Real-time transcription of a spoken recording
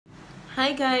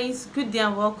Hi guys, good day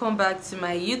and welcome back to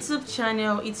my YouTube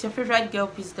channel. It's your favorite girl,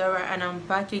 Dora, and I'm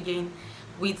back again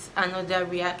with another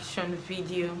reaction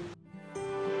video.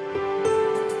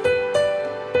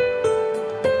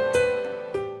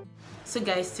 So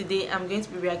guys, today I'm going to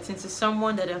be reacting to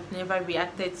someone that I've never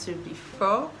reacted to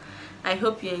before. I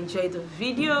hope you enjoyed the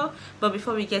video, but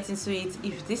before we get into it,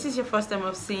 if this is your first time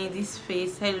of seeing this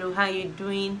face, hello, how you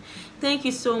doing? Thank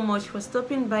you so much for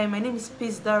stopping by. My name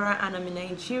is Dora and I'm a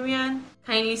Nigerian.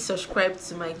 Kindly subscribe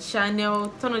to my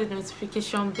channel, turn on the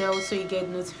notification bell so you get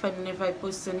notified whenever I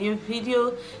post a new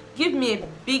video. Give me a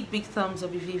big thumbs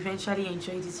up if you eventually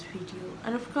enjoy this video,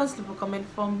 and of course leave a comment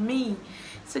for me.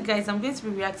 So guys, I'm going to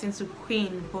be reacting to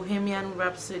Queen Bohemian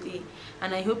Rhapsody,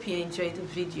 and I hope you enjoy the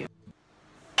video.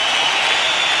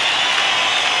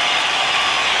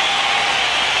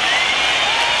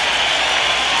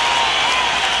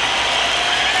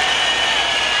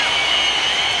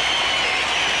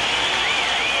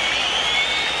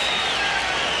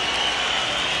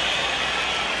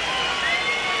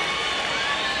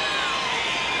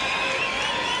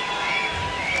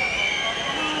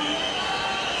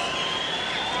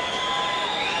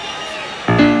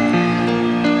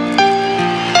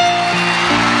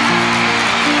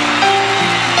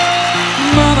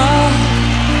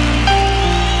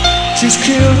 She's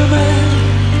killed a man,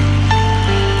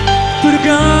 put a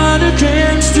gun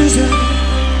against his head,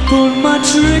 pulled my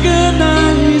trigger,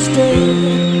 now he's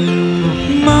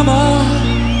dead. Mama,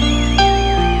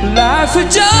 life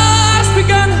had just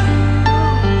begun,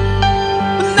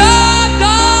 and I'm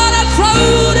gonna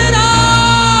throw it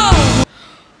all.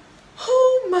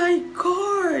 Oh my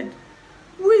god,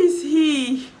 who is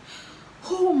he?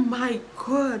 Oh my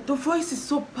god, the voice is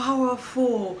so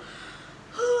powerful.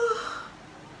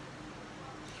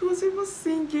 He was even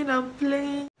singing and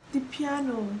playing the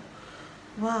piano.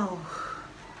 Wow.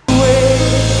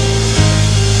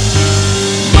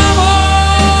 Mama,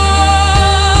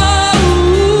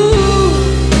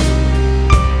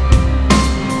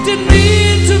 didn't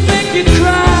mean to make you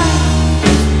cry.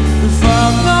 If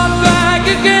I'm not back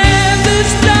again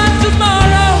this time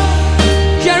tomorrow,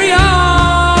 carry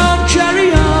on,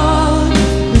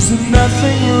 'cause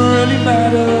nothing really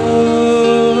matters.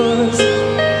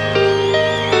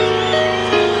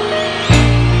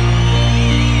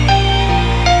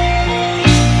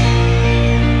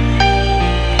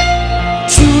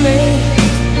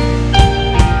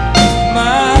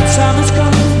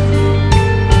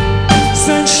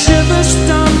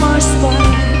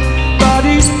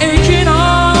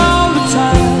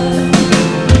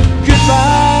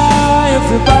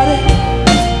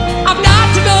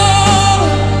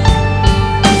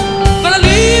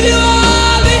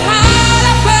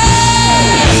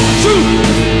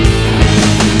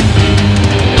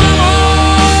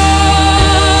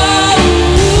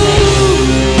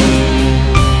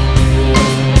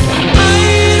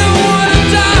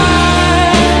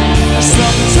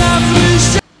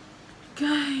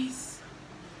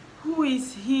 Who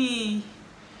is he?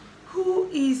 Who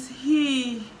is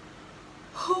he?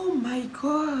 Oh my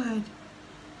god.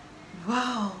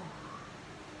 Wow.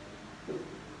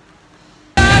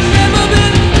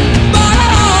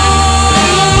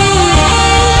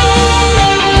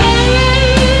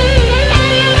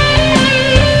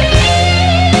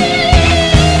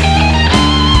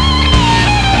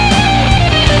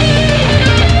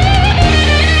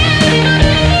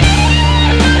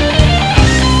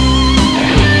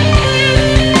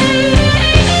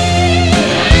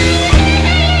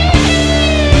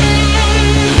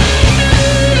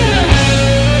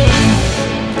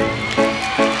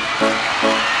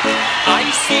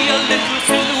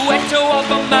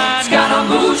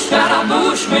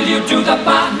 Will you do the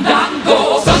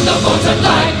fandango? Thunderbolts and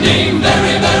lightning,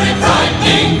 very, very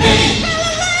frightening me.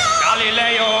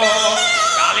 Galileo,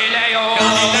 Galileo,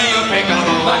 Galileo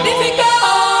Figaro, Magnifico.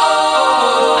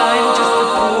 I'm just a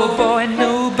poor boy,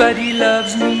 nobody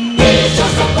loves me. He's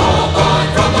just a poor boy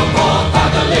from a poor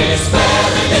family,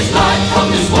 sparing his life from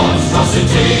this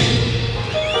monstrosity.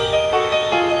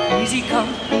 Easy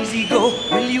come, easy go,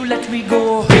 will you let me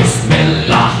go?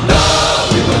 Bismillah, no,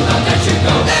 we will not let you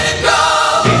go. Let him go.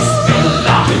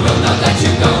 Bismillah, we will not let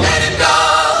you go. Let him go.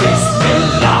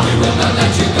 Bismillah, we will not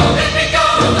let you go. Let me go.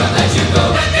 We'll not let you go.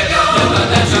 Let me go. We'll not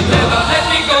let you go. Let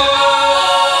me go.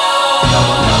 No,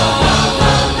 no, no,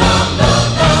 no, no, no,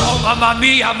 no. Oh, mamma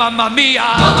mia, mamma mia.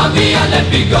 Mamma mia, let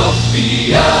me go.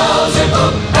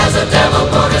 Beelzebub has a devil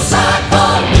put aside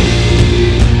for me.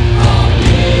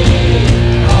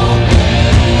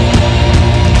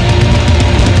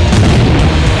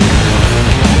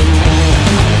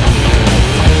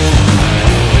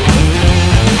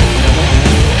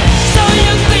 So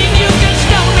you think you can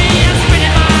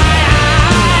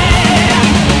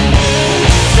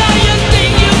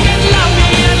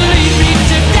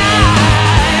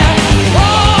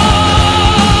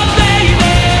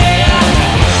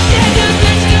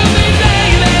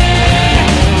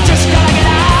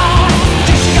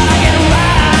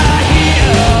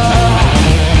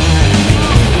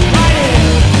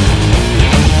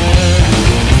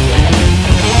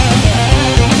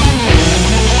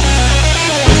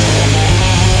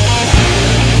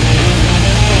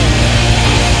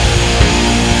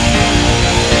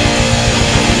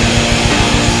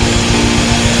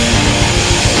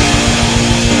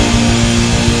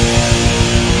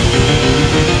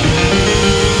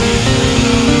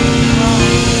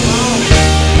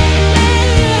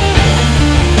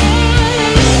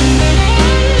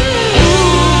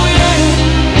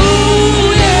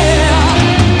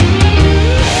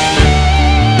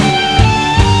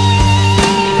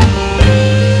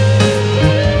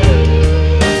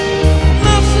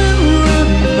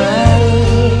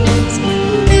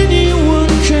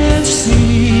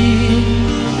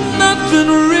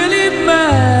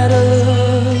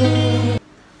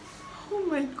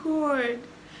god,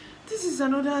 this is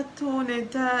another tone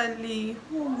entirely.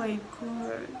 Oh my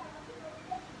god.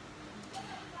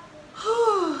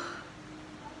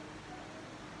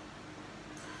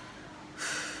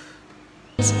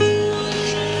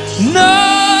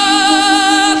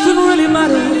 Nothing really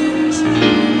matters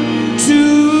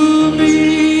to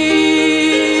me.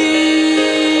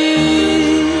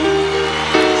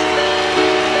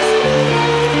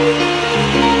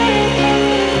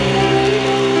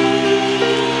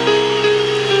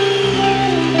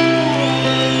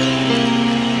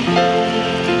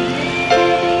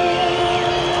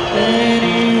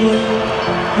 Anyway,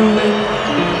 the wind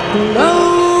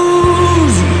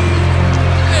blows.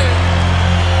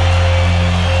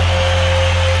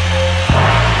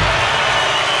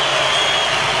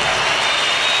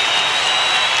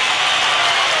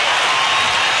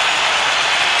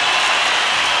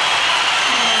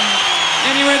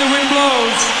 Anywhere the wind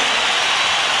blows.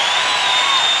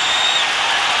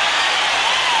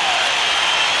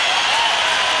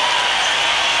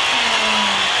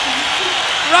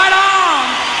 Right on.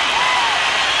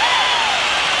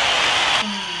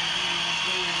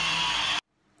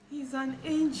 He's an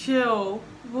angel.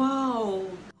 Wow.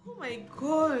 Oh my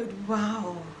god.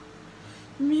 Wow.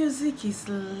 Music is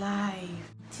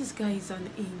life. This guy is an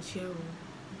angel.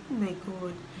 Oh my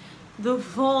god. The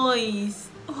voice.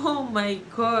 Oh my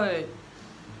god.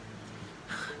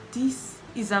 This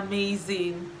is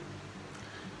amazing.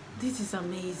 This is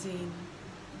amazing.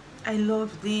 I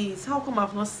love this. How come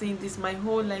I've not seen this my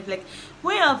whole life? Like,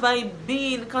 where have I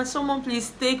been? Can someone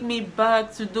please take me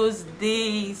back to those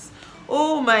days?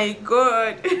 Oh my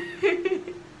god.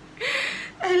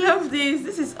 I love this.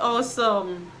 This is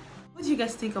awesome. What do you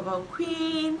guys think about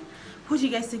Queen? What do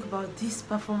you guys think about this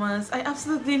performance? I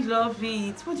absolutely love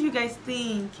it. What do you guys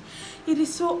think? It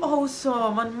is so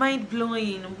awesome and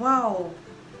mind-blowing. Wow.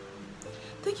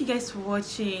 Thank you guys for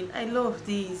watching. I love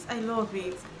this. I love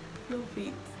it. Love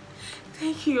it.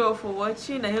 Thank you all for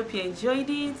watching. I hope you enjoyed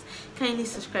it. Kindly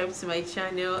subscribe to my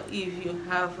channel if you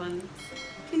haven't.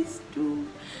 Please do.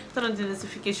 Turn on the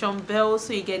notification bell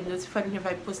so you get notified whenever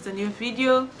I post a new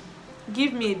video.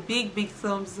 Give me a big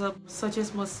thumbs up.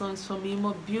 Suggest more songs for me,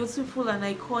 more beautiful and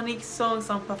iconic songs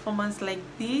and performance like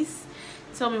this.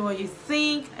 Tell me what you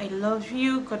think. I love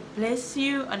you. God bless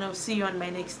you, and I'll see you on my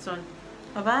next one.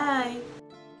 Bye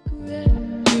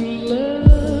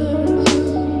bye.